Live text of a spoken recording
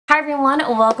Hi everyone,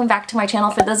 welcome back to my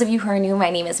channel. For those of you who are new, my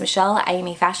name is Michelle. I am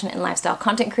a fashion and lifestyle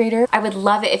content creator. I would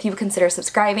love it if you would consider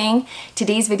subscribing.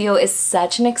 Today's video is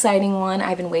such an exciting one.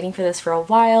 I've been waiting for this for a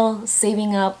while,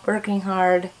 saving up, working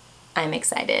hard. I'm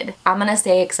excited. I'm gonna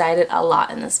stay excited a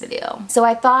lot in this video. So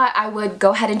I thought I would go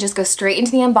ahead and just go straight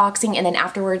into the unboxing, and then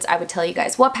afterwards I would tell you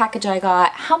guys what package I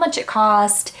got, how much it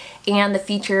cost, and the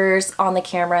features on the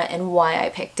camera and why I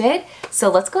picked it. So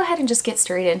let's go ahead and just get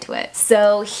straight into it.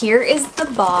 So here is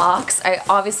the box. I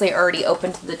obviously already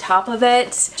opened the top of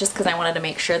it just because I wanted to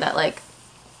make sure that like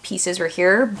pieces were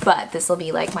here, but this will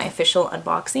be like my official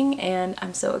unboxing and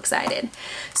I'm so excited.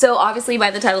 So obviously by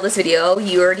the title of this video,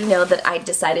 you already know that I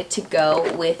decided to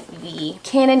go with the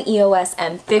Canon EOS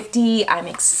M50. I'm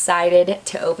excited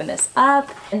to open this up.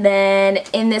 And then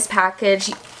in this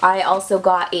package, I also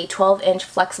got a 12-inch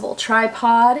flexible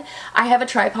tripod. I have a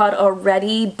tripod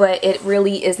already, but it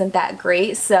really isn't that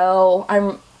great, so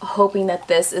I'm hoping that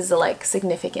this is a like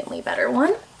significantly better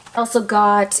one. I also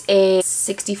got a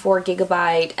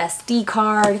 64GB SD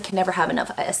card. Can never have enough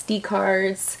SD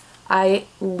cards. I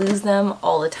lose them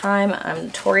all the time. I'm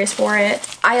notorious for it.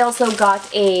 I also got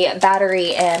a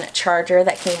battery and charger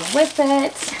that came with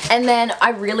it. And then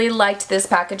I really liked this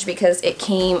package because it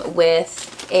came with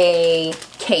a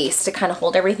case to kind of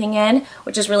hold everything in,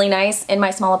 which is really nice. In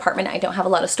my small apartment, I don't have a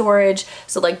lot of storage,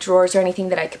 so like drawers or anything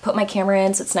that I could put my camera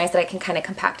in, so it's nice that I can kind of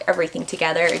compact everything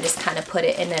together and just kind of put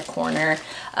it in a corner,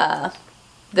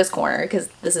 this corner, because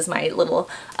this is my little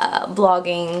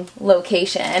vlogging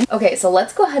location. Okay, so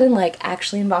let's go ahead and like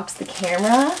actually unbox the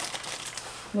camera,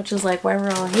 which is like why we're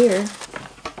all here.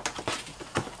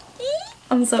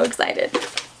 I'm so excited.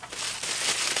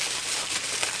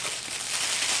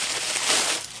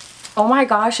 Oh my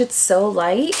gosh, it's so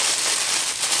light.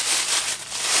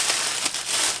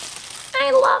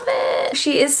 I love it.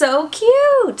 She is so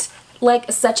cute.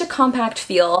 Like such a compact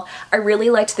feel. I really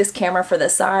liked this camera for the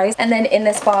size. And then in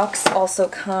this box also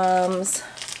comes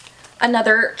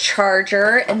another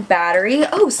charger and battery.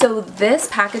 Oh, so this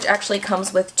package actually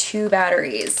comes with 2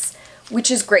 batteries, which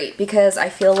is great because I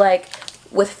feel like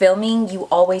with filming, you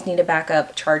always need a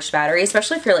backup charged battery,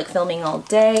 especially if you're like filming all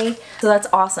day. So that's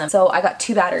awesome. So I got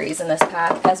 2 batteries in this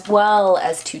pack as well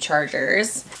as 2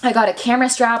 chargers. I got a camera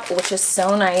strap, which is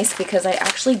so nice because I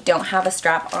actually don't have a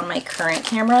strap on my current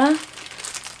camera.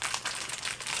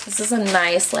 This is a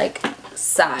nice like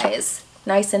size,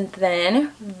 nice and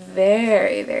thin,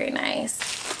 very, very nice.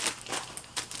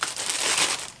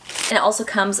 And it also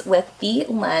comes with the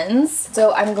lens.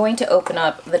 So I'm going to open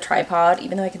up the tripod,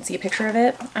 even though I can see a picture of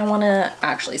it. I want to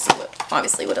actually see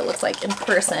obviously what it looks like in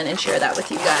person and share that with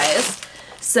you guys.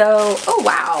 So, oh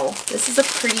wow, this is a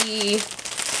pretty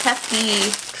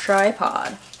hefty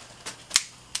tripod.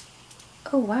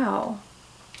 Oh wow.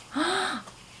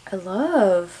 I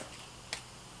love.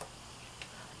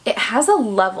 It has a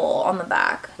level on the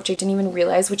back, which I didn't even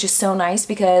realize, which is so nice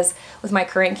because with my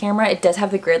current camera, it does have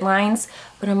the grid lines,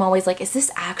 but I'm always like, is this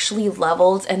actually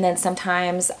leveled? And then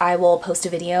sometimes I will post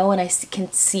a video and I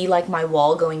can see like my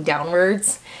wall going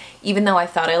downwards. Even though I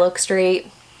thought I looked straight,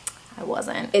 I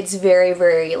wasn't. It's very,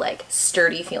 very like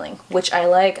sturdy feeling, which I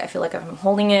like. I feel like if I'm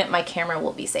holding it, my camera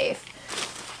will be safe.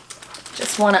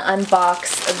 Just want to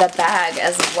unbox the bag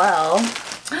as well.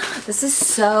 This is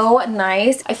so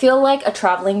nice. I feel like a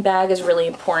traveling bag is really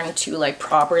important to like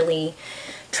properly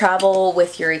travel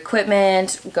with your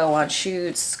equipment, go on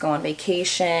shoots, go on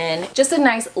vacation. Just a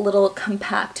nice little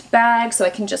compact bag so I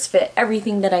can just fit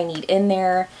everything that I need in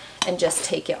there and just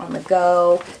take it on the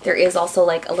go. There is also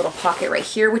like a little pocket right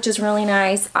here, which is really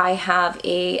nice. I have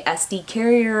a SD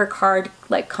carrier card,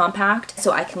 like compact,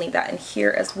 so I can leave that in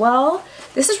here as well.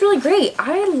 This is really great.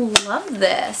 I love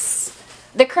this.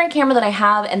 The current camera that I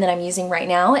have and that I'm using right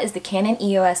now is the Canon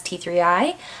EOS T3i.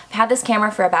 I've had this camera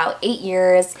for about 8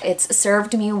 years. It's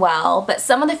served me well, but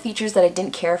some of the features that I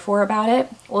didn't care for about it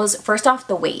was first off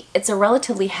the weight. It's a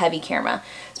relatively heavy camera,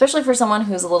 especially for someone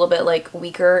who's a little bit like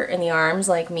weaker in the arms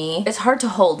like me. It's hard to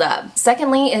hold up.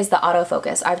 Secondly is the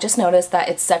autofocus. I've just noticed that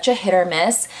it's such a hit or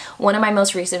miss. One of my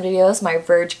most recent videos, my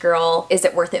Verge Girl Is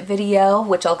It Worth It video,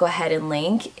 which I'll go ahead and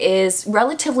link, is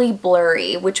relatively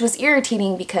blurry, which was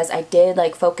irritating because I did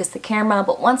like focus the camera,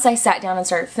 but once I sat down and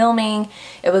started filming,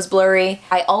 it was blurry.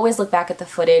 I always look back at the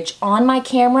footage on my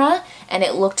camera and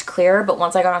it looked clear, but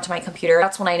once I got onto my computer,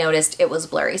 that's when I noticed it was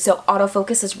blurry. So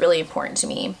autofocus is really important to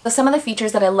me. So some of the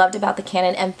features that I loved about the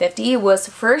Canon M50 was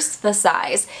first the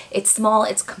size. It's small,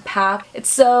 it's compact, it's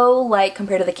so light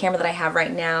compared to the camera that I have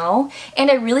right now,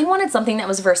 and I really wanted something that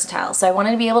was versatile. So I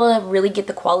wanted to be able to really get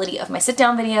the quality of my sit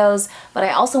down videos, but I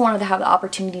also wanted to have the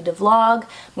opportunity to vlog,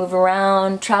 move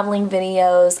around, traveling videos,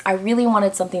 videos. I really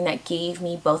wanted something that gave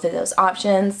me both of those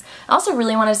options. I also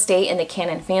really want to stay in the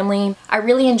Canon family. I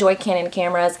really enjoy Canon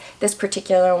cameras. This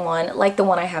particular one, like the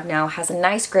one I have now, has a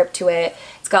nice grip to it.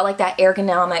 It's got like that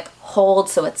ergonomic hold,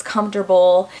 so it's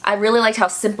comfortable. I really liked how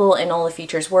simple and all the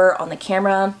features were on the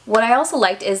camera. What I also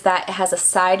liked is that it has a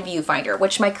side viewfinder,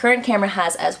 which my current camera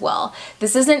has as well.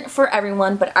 This isn't for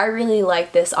everyone, but I really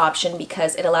like this option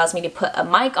because it allows me to put a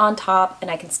mic on top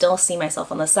and I can still see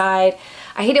myself on the side.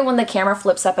 I hate it when the camera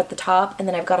flips up at the top and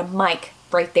then I've got a mic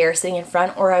right there sitting in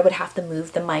front, or I would have to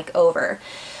move the mic over.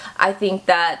 I think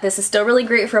that this is still really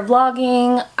great for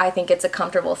vlogging. I think it's a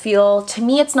comfortable feel. To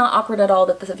me, it's not awkward at all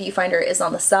that the viewfinder is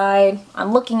on the side.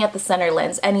 I'm looking at the center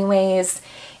lens anyways,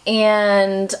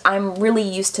 and I'm really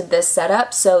used to this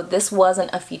setup, so this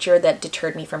wasn't a feature that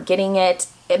deterred me from getting it.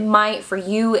 It might for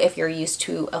you if you're used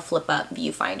to a flip-up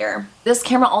viewfinder. This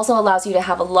camera also allows you to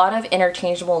have a lot of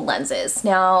interchangeable lenses.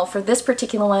 Now, for this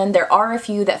particular one, there are a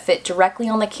few that fit directly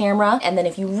on the camera, and then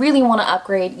if you really want to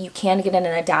upgrade, you can get an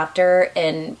adapter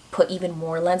and put even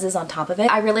more lenses on top of it.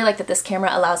 I really like that this camera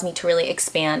allows me to really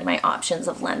expand my options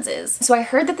of lenses. So I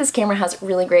heard that this camera has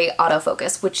really great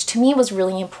autofocus, which to me was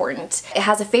really important. It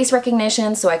has a face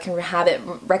recognition, so I can have it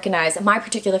recognize my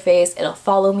particular face. It'll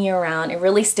follow me around and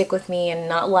really stick with me and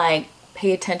not like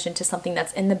pay attention to something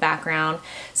that's in the background.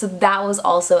 So that was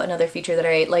also another feature that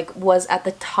I was at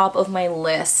the top of my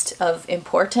list of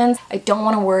importance. I don't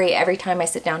want to worry every time I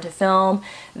sit down to film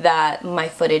that my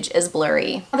footage is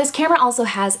blurry. This camera also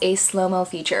has a slow-mo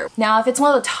feature. Now, if it's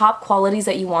one of the top qualities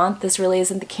that you want, this really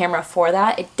isn't the camera for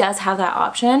that. It does have that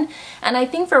option, and I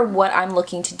think for what I'm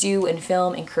looking to do and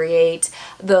film and create,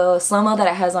 the slow-mo that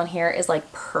it has on here is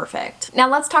like perfect. Now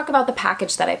let's talk about the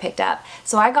package that I picked up.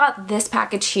 So I got this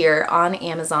package here on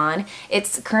Amazon.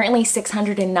 It's currently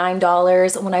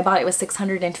 $609. When I bought it, it was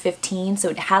 $615, so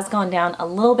it has gone down a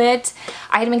little bit.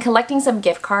 I had been collecting some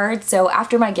gift cards, so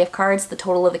after my gift cards, the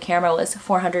total of the camera was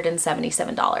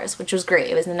 $477, which was great.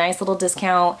 It was a nice little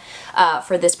discount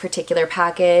for this particular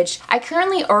package. I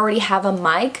currently already have a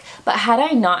mic, but had I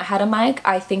not had a mic,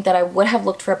 I think that I would have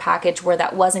looked for a package where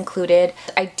that was included.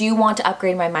 I do want to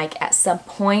upgrade my mic at some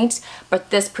point,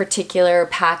 but this particular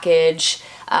package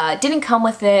didn't come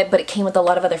with it, but it came with a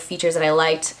lot of other features that I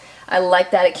liked. I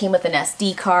like that it came with an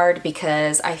SD card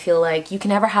because I feel like you can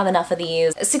never have enough of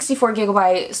these. 64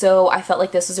 gigabyte, so I felt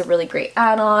like this was a really great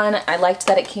add-on. I liked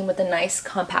that it came with a nice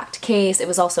compact case. It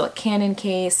was also a Canon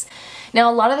case. Now,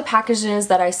 a lot of the packages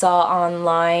that I saw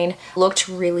online looked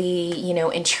really,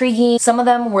 intriguing. Some of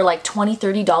them were like $20,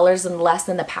 $30 and less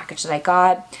than the package that I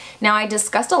got. Now, I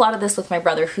discussed a lot of this with my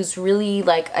brother, who's really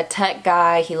like a tech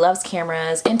guy. He loves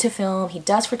cameras, into film, he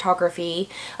does photography.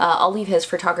 I'll leave his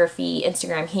photography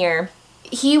Instagram here.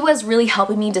 He was really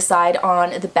helping me decide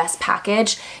on the best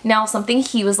package. Now, something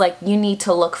he was like, you need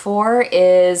to look for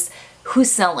is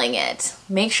who's selling it.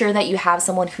 Make sure that you have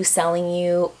someone who's selling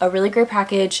you a really great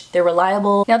package. They're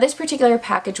reliable. Now, this particular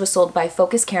package was sold by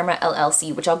Focus Camera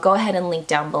LLC, which I'll go ahead and link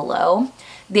down below.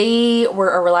 They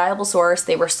were a reliable source.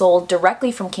 They were sold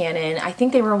directly from Canon. I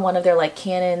think they were one of their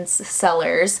Canon's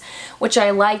sellers, which I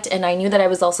liked, and I knew that I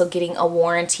was also getting a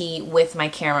warranty with my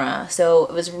camera. So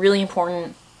it was really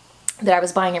important that I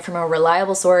was buying it from a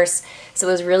reliable source. So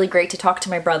it was really great to talk to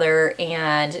my brother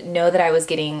and know that I was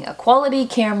getting a quality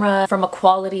camera from a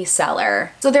quality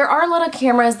seller. So there are a lot of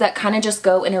cameras that kind of just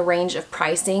go in a range of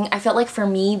pricing. I felt like for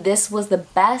me, this was the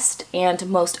best and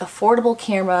most affordable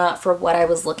camera for what I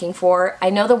was looking for. I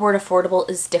know the word affordable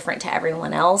is different to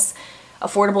everyone else.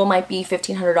 Affordable might be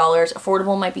 $1,500,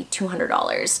 affordable might be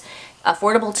 $200.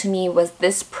 Affordable to me was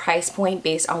this price point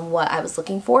based on what I was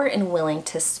looking for and willing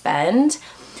to spend.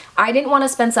 I didn't want to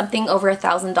spend something over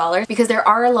 $1,000 because there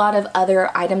are a lot of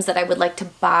other items that I would like to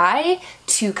buy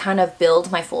to kind of build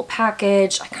my full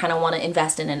package. I kind of want to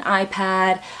invest in an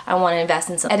iPad. I want to invest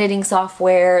in some editing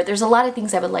software. There's a lot of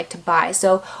things I would like to buy.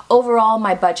 So overall,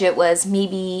 my budget was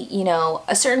maybe,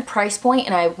 a certain price point,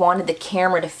 and I wanted the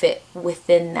camera to fit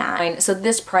within that. So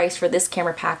this price for this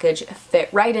camera package fit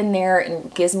right in there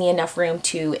and gives me enough room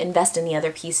to invest in the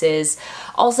other pieces.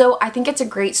 Also, I think it's a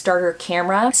great starter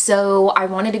camera. So I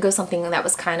wanted to go something that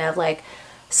was kind of like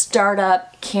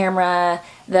startup camera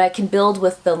that I can build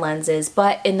with the lenses,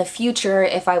 but in the future,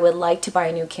 if I would like to buy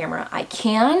a new camera, I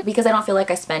can, because I don't feel like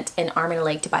I spent an arm and a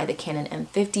leg to buy the Canon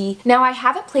M50. Now, I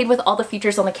haven't played with all the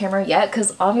features on the camera yet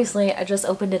because obviously I just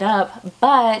opened it up,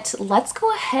 but let's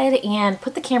go ahead and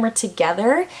put the camera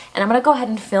together, and I'm gonna go ahead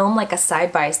and film like a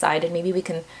side-by-side, and maybe we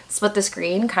can split the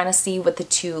screen, kind of see what the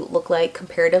two look like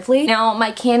comparatively. Now,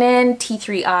 my Canon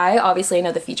T3i, obviously I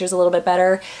know the features a little bit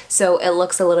better, so it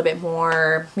looks a little bit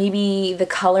more, maybe the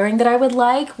coloring that I would like.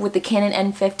 like with the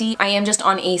Canon M50, I am just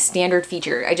on a standard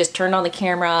feature. I just turned on the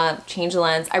camera, changed the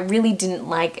lens. I really didn't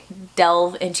like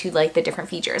delve into like the different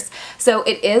features. So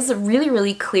it is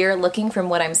really clear looking from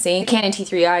what I'm seeing. The Canon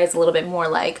T3i is a little bit more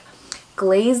like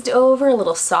glazed over, a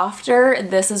little softer.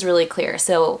 This is really clear,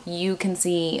 so you can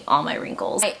see all my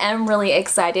wrinkles. I am really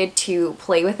excited to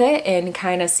play with it and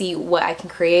kind of see what I can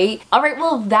create. Alright,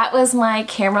 well that was my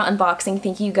camera unboxing.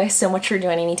 Thank you guys so much for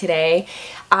joining me today.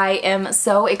 I am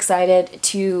so excited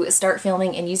to start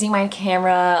filming and using my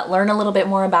camera, learn a little bit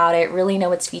more about it, really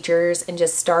know its features, and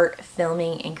just start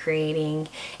filming and creating.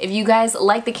 If you guys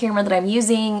like the camera that I'm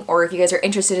using, or if you guys are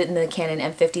interested in the Canon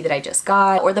M50 that I just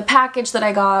got, or the package that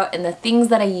I got, and the things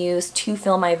that I use to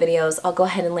film my videos, I'll go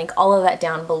ahead and link all of that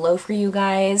down below for you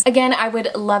guys. Again, I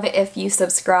would love it if you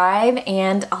subscribe,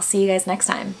 and I'll see you guys next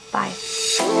time.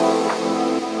 Bye.